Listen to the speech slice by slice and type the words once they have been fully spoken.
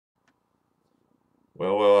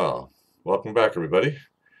Well. Welcome back, everybody.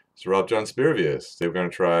 It's Rob John's Beer Reviews. Today we're going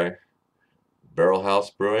to try Barrelhouse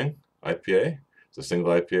Brewing IPA. It's a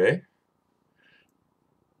single IPA.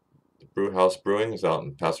 The Brewhouse Brewing is out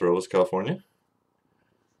in Paso Robles, California.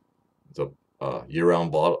 It's a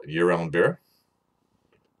year-round beer.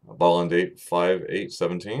 A bottle on date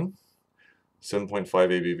 5/8/17.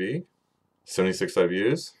 7.5 ABV. 76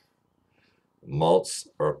 IBUs. Malts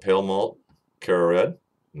are pale malt, Cara Red,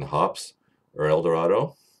 and the hops are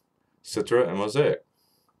Eldorado, Citra, and Mosaic.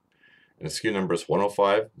 And the SKU number is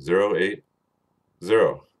 105080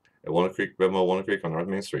 at Walnut Creek, Bevmo, Walnut Creek on North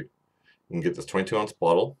Main Street. You can get this 22-ounce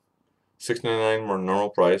bottle, $6.99 more normal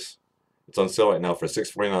price. It's on sale right now for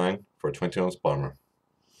 $6.49 for a 22-ounce bomber.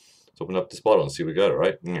 Let's open up this bottle and see what we got,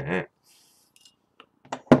 alright? Here's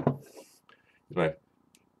my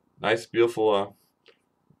nice, beautiful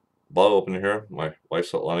bottle opener here. My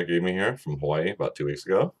wife Svetlana gave me here from Hawaii about 2 weeks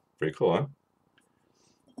ago. Pretty cool, huh?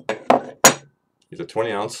 It's a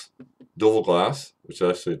 20-ounce Duvel glass, which is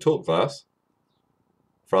actually a tilt glass.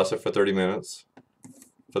 Frost it for 30 minutes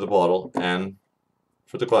for the bottle and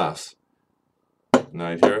for the glass. Now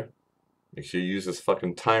right here, make sure you use this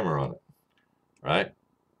fucking timer on it, right?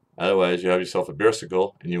 Otherwise, you have yourself a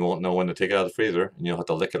beersicle and you won't know when to take it out of the freezer and you'll have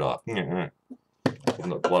to lick it off. Open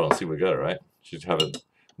the bottle and see what we got, right? Should have a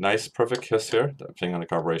nice, perfect hiss here, depending on the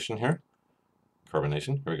carbonation here.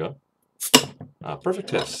 Carbonation, here we go. Perfect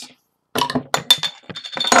hiss.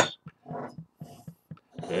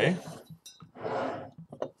 Okay.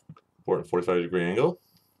 Pour at a 45-degree angle.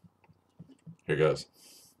 Here goes.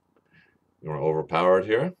 You want to overpower it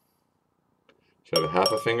here. Should have a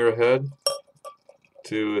half a finger ahead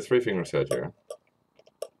to 3 fingers ahead here.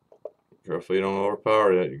 Careful you don't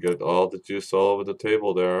overpower it. You get all the juice all over the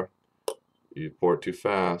table there. You pour it too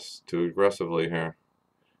fast, too aggressively here.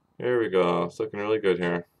 Here we go. It's looking really good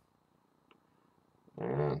here.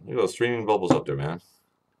 Look at those streaming bubbles up there, man.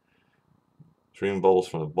 Streaming bubbles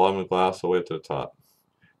from the bottom of the glass all the way up to the top.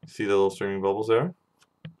 See the little streaming bubbles there?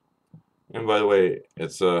 And by the way,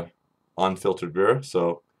 it's a unfiltered beer,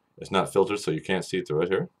 so it's not filtered, so you can't see it through it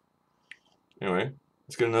here. Anyway,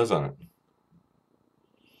 let's get a nose on it.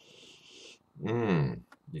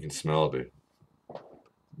 You can smell the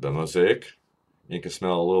mosaic. You can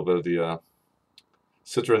smell a little bit of the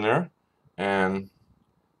Citra in there. And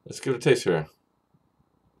let's give it a taste here.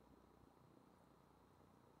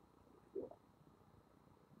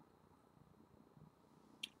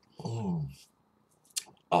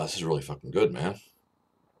 Oh, this is really fucking good, man.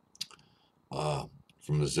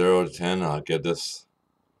 From the 0 to 10, I'll give this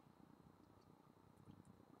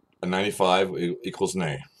a 95 equals an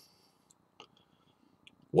A.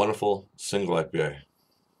 Wonderful single IPA.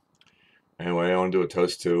 Anyway, I want to do a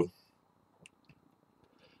toast to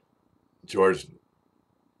George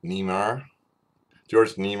Niemeyer,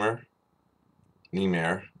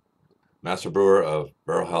 master brewer of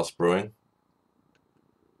Barrelhouse Brewing.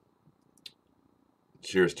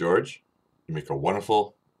 Cheers, George. You make a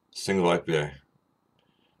wonderful single IPA.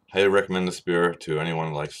 Highly recommend this beer to anyone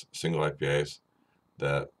who likes single IPAs.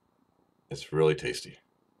 That it's really tasty.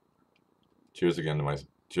 Cheers again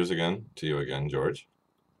to you again, George.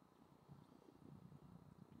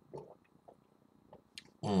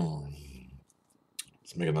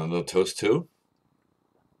 Let's make another little toast too.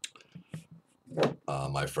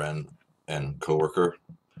 My friend and co-worker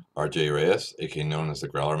R.J. Reyes, aka known as the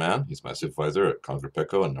Growler Man. He's my supervisor at Concord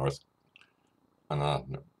Petco in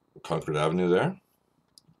Concord Avenue there.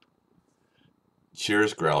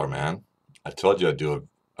 Cheers, Growler Man. I told you I'd do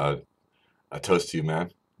a toast to you,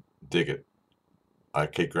 man. Dig it.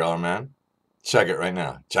 Okay, Growler Man. Check it right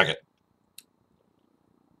now. Check it.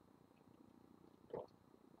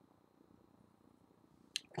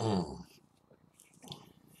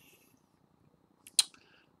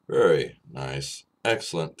 Very nice.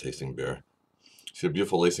 Excellent tasting beer. See the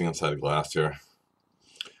beautiful lacing inside the glass here.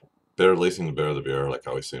 Better lacing, the better the beer, like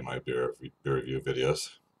I always say in my beer review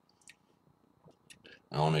videos.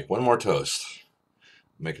 I want to make one more toast.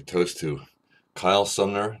 Make a toast to Kyle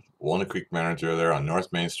Sumner, Walnut Creek manager there on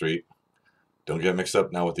North Main Street. Don't get mixed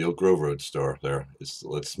up now with the old Grove Road store there. It's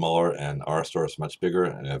smaller, and our store is much bigger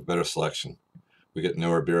and have better selection. We get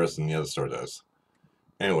newer beers than the other store does.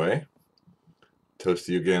 Anyway, toast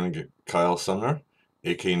to you again, Kyle Sumner,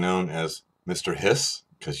 aka known as Mr. Hiss,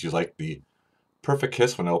 because you like the perfect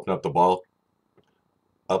hiss when I open up the bottle,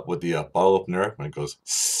 up with the bottle opener when it goes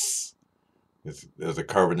sss. There's a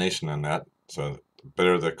carbonation in that, so the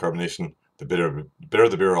better the carbonation, the better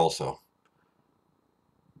the beer also.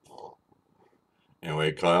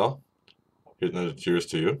 Anyway, Kyle, here's another cheers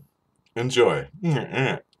to you. Enjoy.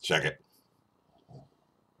 Check it.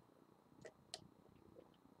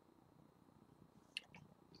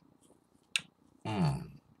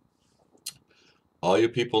 all you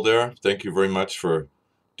people there, thank you very much for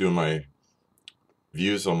doing my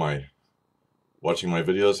views on watching my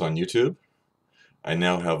videos on YouTube. I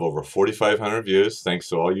now have over 4,500 views, thanks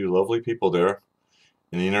to all you lovely people there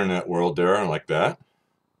in the internet world there and like that.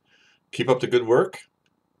 Keep up the good work,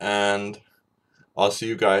 and I'll see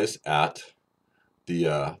you guys at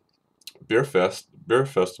the beer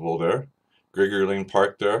festival there, Gregory Lane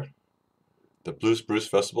Park there, the Brews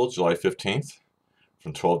Festival, July 15th,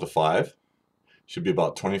 from 12 to 5. Should be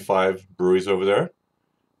about 25 breweries over there,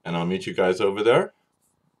 and I'll meet you guys over there.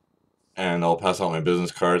 And I'll pass out my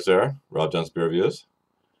business cards there, Rob John's Beer Reviews.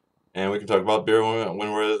 And we can talk about beer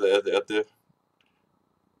when we're at the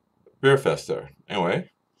beer fest there.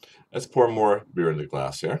 Anyway, let's pour more beer in the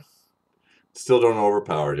glass here. Still don't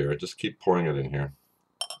overpower it here. Just keep pouring it in here.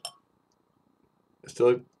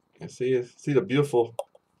 Still, see the beautiful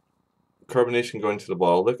carbonation going to the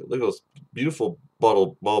bottle. Look at those beautiful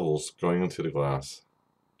bottle bubbles going into the glass.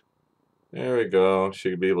 There we go.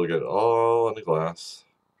 Should be able to get it all in the glass.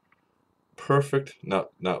 Perfect.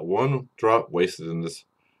 Not one drop wasted in this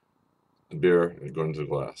beer going into the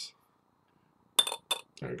glass.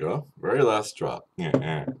 There we go. Very last drop.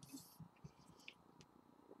 Yeah.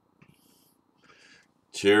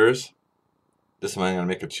 Cheers. This time I'm going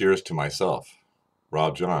to make a cheers to myself.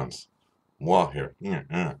 Rob Johns. Moi here.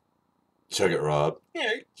 Chug it, Rob.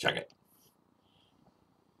 Chug it.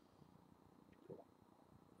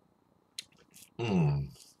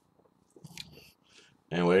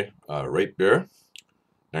 Anyway, rate beer.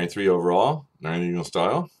 93 overall. 90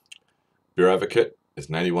 style. Beer Advocate is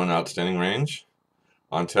 91 outstanding range.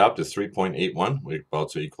 Untapped is 3.81, which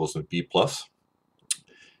also equals a B+.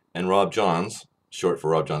 And Rob Johns, short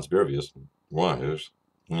for Rob John's Beer Reviews.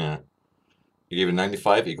 He gave it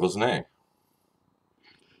 95 equals an A.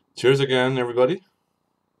 Cheers again, everybody.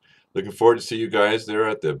 Looking forward to see you guys there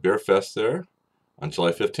at the Beer Fest there on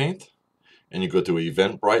July 15th. And you go to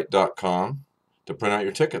eventbrite.com to print out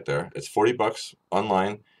your ticket there. It's $40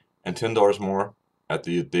 online and $10 more at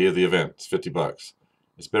the day of the event. It's $50.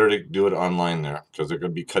 It's better to do it online there because they're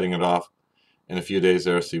going to be cutting it off in a few days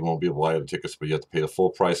there, so you won't be able to buy the tickets, but you have to pay the full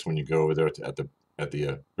price when you go over there at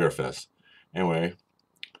the Beer Fest. Anyway,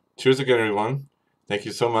 cheers again, everyone. Thank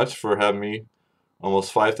you so much for having me.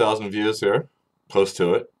 Almost 5,000 views here. Close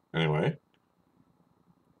to it. Anyway.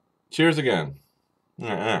 Cheers again.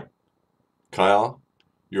 Kyle,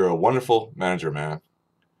 you're a wonderful manager, man.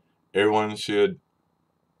 Everyone should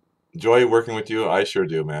enjoy working with you. I sure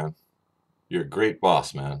do, man. You're a great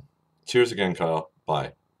boss, man. Cheers again, Kyle.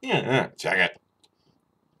 Bye. Check it.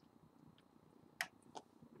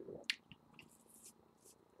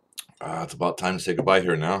 It's about time to say goodbye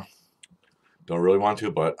here now. Don't really want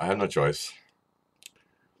to, but I have no choice.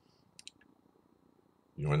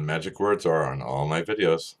 You know what the magic words are on all my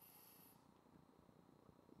videos.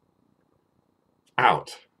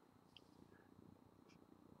 Out.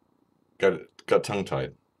 Got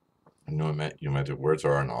tongue-tied. I know what your magic words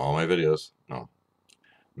are on all my videos. No.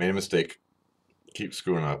 Made a mistake. Keep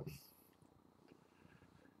screwing up.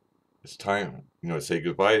 It's time, to say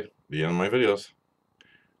goodbye at the end of my videos.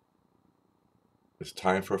 It's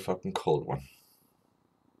time for a fucking cold one.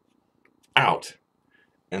 Out.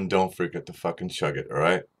 And don't forget to fucking chug it,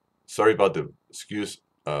 alright? Sorry about the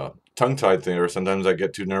tongue-tied thing, or sometimes I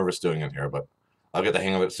get too nervous doing it here, but I'll get the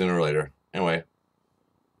hang of it sooner or later. Anyway.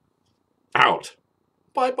 Out.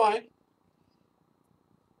 Bye-bye.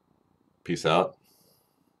 Peace out.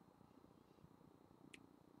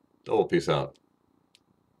 Double peace out.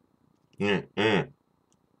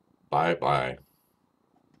 Bye-bye.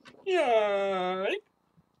 Yay.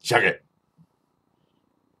 Chug it.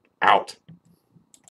 Out.